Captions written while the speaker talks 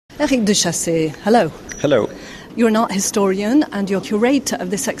Eric de Chessay, hello. Hello. You're an art historian and you're curator of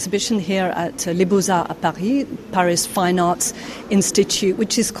this exhibition here at Les Beaux-Arts à Paris, Paris Fine Arts Institute,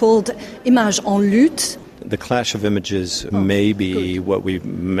 which is called Images en lutte. The clash of images may be what we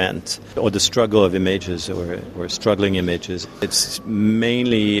meant, or the struggle of images or struggling images. It's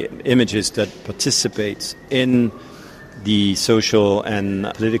mainly images that participate in the social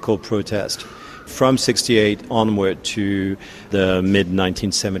and political protest from 1968 onward to the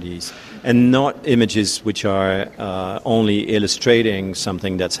mid-1970s, and not images which are only illustrating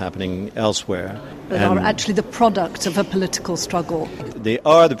something that's happening elsewhere. But are actually the product of a political struggle. They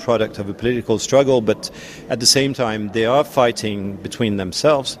are the product of a political struggle, but at the same time they are fighting between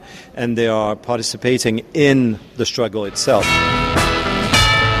themselves and they are participating in the struggle itself.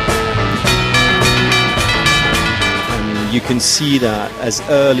 You can see that as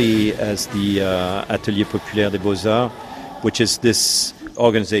early as the Atelier Populaire des Beaux-Arts, which is this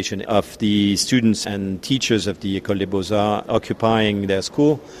organization of the students and teachers of the École des Beaux-Arts occupying their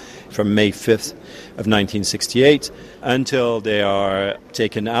school from May 5th of 1968 until they are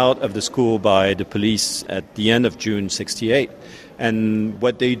taken out of the school by the police at the end of June 1968. And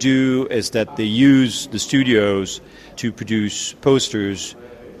what they do is that they use the studios to produce posters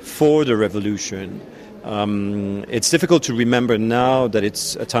for the revolution. It's difficult to remember now that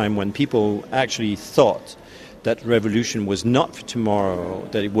it's a time when people actually thought that revolution was not for tomorrow,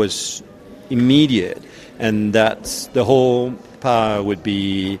 that it was immediate, and that the whole power would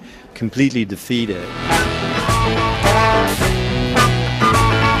be completely defeated.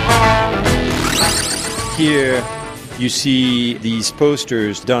 Here you see these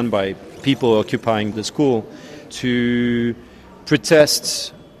posters done by people occupying the school to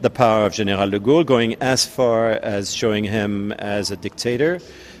protest the power of General de Gaulle, going as far as showing him as a dictator,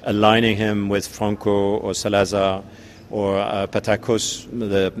 aligning him with Franco or Salazar or Petros,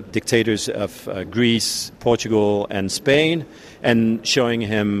 the dictators of Greece, Portugal and Spain, and showing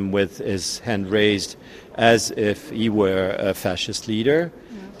him with his hand raised as if he were a fascist leader,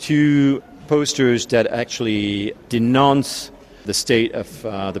 to posters that actually denounce the state of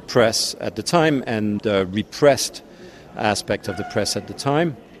the press at the time and the repressed aspect of the press at the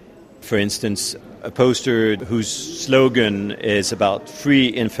time. For instance, a poster whose slogan is about free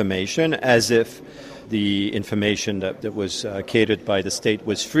information, as if the information that was catered by the state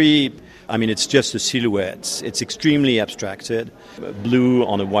was free. I mean, it's just a silhouette. It's extremely abstracted, blue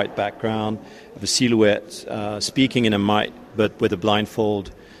on a white background, of a silhouette speaking in a mic, but with a blindfold,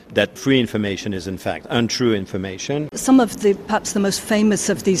 that free information is in fact untrue information. Some of the, perhaps the most famous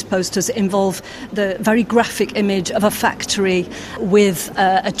of these posters involve the very graphic image of a factory with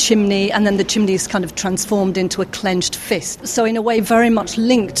a chimney, and then the chimney is kind of transformed into a clenched fist. So in a way very much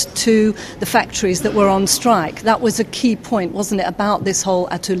linked to the factories that were on strike. That was a key point, wasn't it, about this whole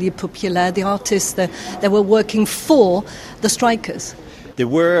Atelier Populaire, the artists that they were working for the strikers. They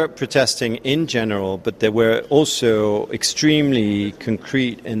were protesting in general, but they were also extremely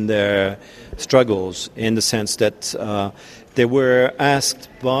concrete in their struggles, in the sense that they were asked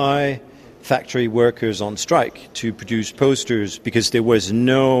by factory workers on strike to produce posters because there was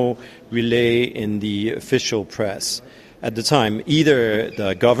no relay in the official press at the time, either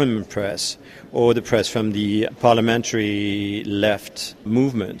the government press or the press from the parliamentary left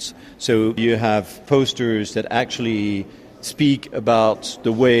movements. So you have posters that actually speak about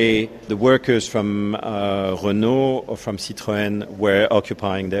the way the workers from Renault or from Citroën were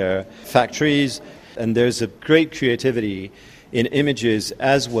occupying their factories. And there's a great creativity in images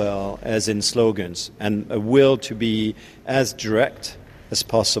as well as in slogans, and a will to be as direct as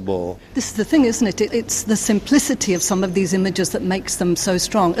possible. This is the thing, isn't it? It's the simplicity of some of these images that makes them so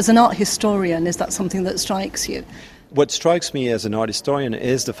strong. As an art historian, is that something that strikes you? What strikes me as an art historian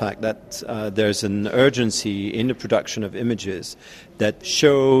is the fact that there's an urgency in the production of images that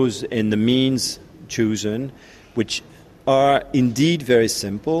shows in the means chosen, which are indeed very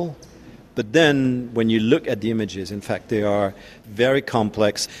simple, but then when you look at the images, in fact, they are very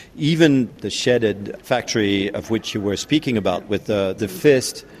complex. Even the shedded factory of which you were speaking about with the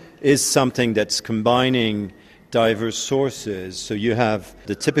fist is something that's combining diverse sources. So you have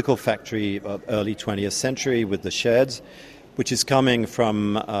the typical factory of early 20th century with the sheds, which is coming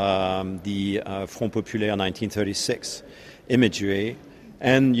from the Front Populaire 1936 imagery.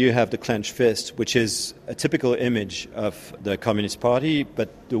 And you have the clenched fist, which is a typical image of the Communist Party, but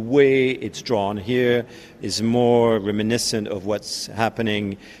the way it's drawn here is more reminiscent of what's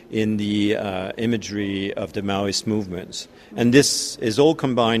happening in the imagery of the Maoist movements. And this is all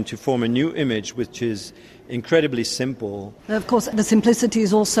combined to form a new image, which is incredibly simple. Of course, the simplicity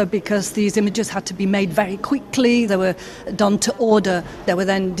is also because these images had to be made very quickly. They were done to order. They were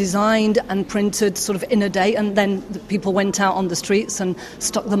then designed and printed sort of in a day, and then the people went out on the streets and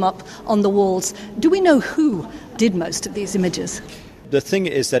stuck them up on the walls. Do we know who did most of these images? The thing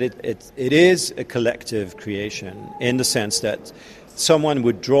is that it is a collective creation in the sense that someone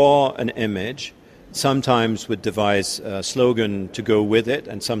would draw an image, sometimes would devise a slogan to go with it,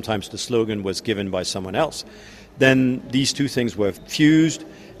 and sometimes the slogan was given by someone else. Then these two things were fused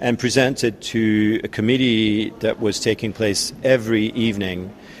and presented to a committee that was taking place every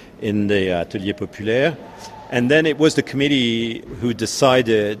evening in the Atelier Populaire. And then it was the committee who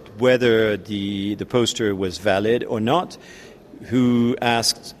decided whether the poster was valid or not, who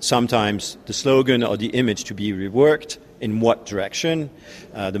asked sometimes the slogan or the image to be reworked, in what direction.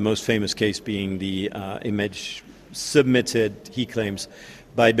 The most famous case being the image submitted, he claims,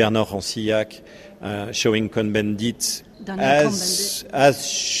 by Bernard Rancillac, showing Cohn-Bendit as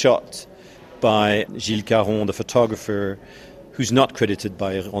shot by Gilles Caron, the photographer, who's not credited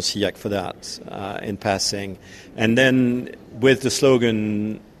by Rancillac for that in passing. And then with the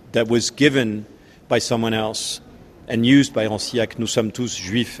slogan that was given by someone else and used by Rancillac, "Nous sommes tous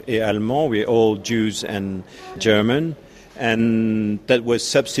juifs et allemands," we're all Jews and German, and that was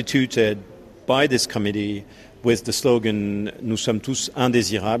substituted by this committee with the slogan, "Nous sommes tous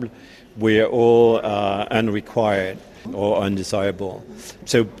indésirables," we're all unrequired or undesirable.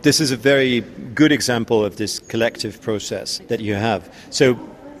 So this is a very good example of this collective process that you have. So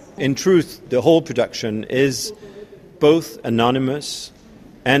in truth, the whole production is both anonymous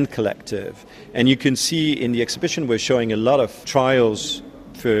and collective. And you can see in the exhibition we're showing a lot of trials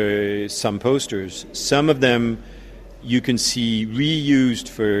for some posters. Some of them you can see reused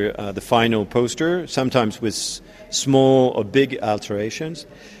for the final poster, sometimes with small or big alterations.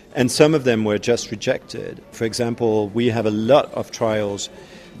 And some of them were just rejected. For example, we have a lot of trials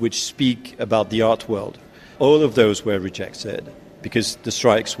which speak about the art world. All of those were rejected because the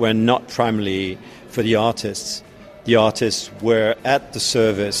strikes were not primarily for the artists. The artists were at the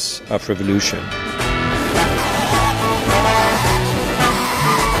service of revolution.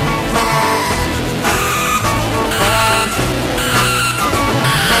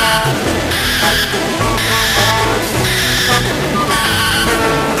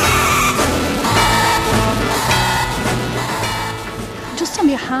 Just tell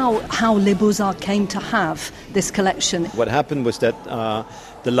me how Les Beaux-Arts came to have this collection. What happened was that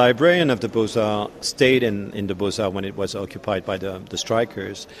the librarian of the Beaux-Arts stayed in the Beaux-Arts when it was occupied by the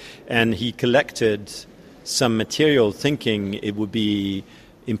strikers, and he collected some material thinking it would be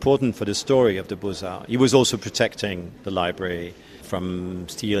important for the story of the Beaux-Arts. He was also protecting the library from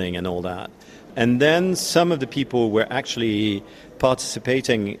stealing and all that. And then some of the people were actually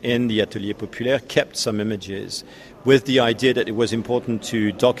participating in the Atelier Populaire kept some images with the idea that it was important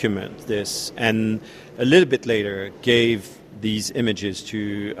to document this, and a little bit later gave these images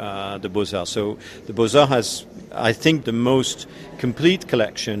to the Beaux-Arts. So the Beaux-Arts has, I think, the most complete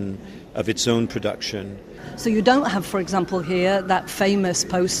collection of its own production. So you don't have, for example, here that famous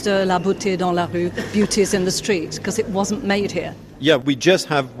poster, La beauté dans la rue, beauty is in the street, because it wasn't made here. Yeah, we just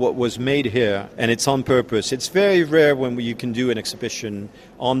have what was made here, and it's on purpose. It's very rare when you can do an exhibition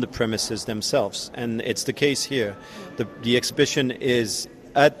on the premises themselves, and it's the case here. The exhibition is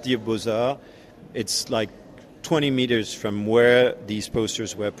at the Beaux-Arts. It's like 20 meters from where these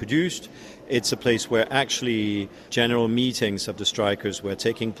posters were produced. It's a place where actually general meetings of the strikers were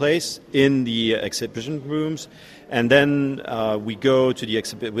taking place in the exhibition rooms. And then we go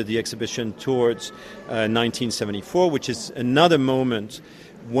to with the exhibition towards 1974, which is another moment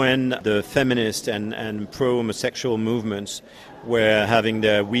when the feminist and pro-homosexual movements were having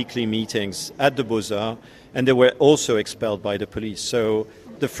their weekly meetings at the Beaux-Arts, and they were also expelled by the police. So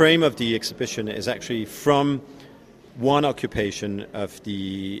the frame of the exhibition is actually from one occupation of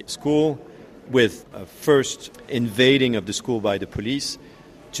the school, with a first invading of the school by the police,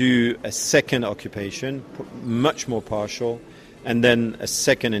 to a second occupation, much more partial, and then a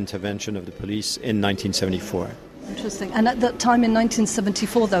second intervention of the police in 1974. Interesting. And at that time in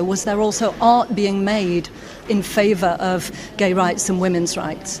 1974, though, was there also art being made in favour of gay rights and women's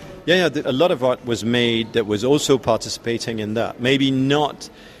rights? Yeah, a lot of art was made that was also participating in that. Maybe not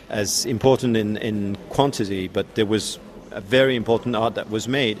as important in quantity, but there was a very important art that was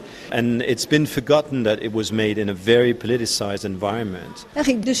made. And it's been forgotten that it was made in a very politicized environment.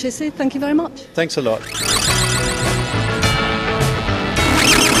 Eric de Chessay, thank you very much. Thanks a lot.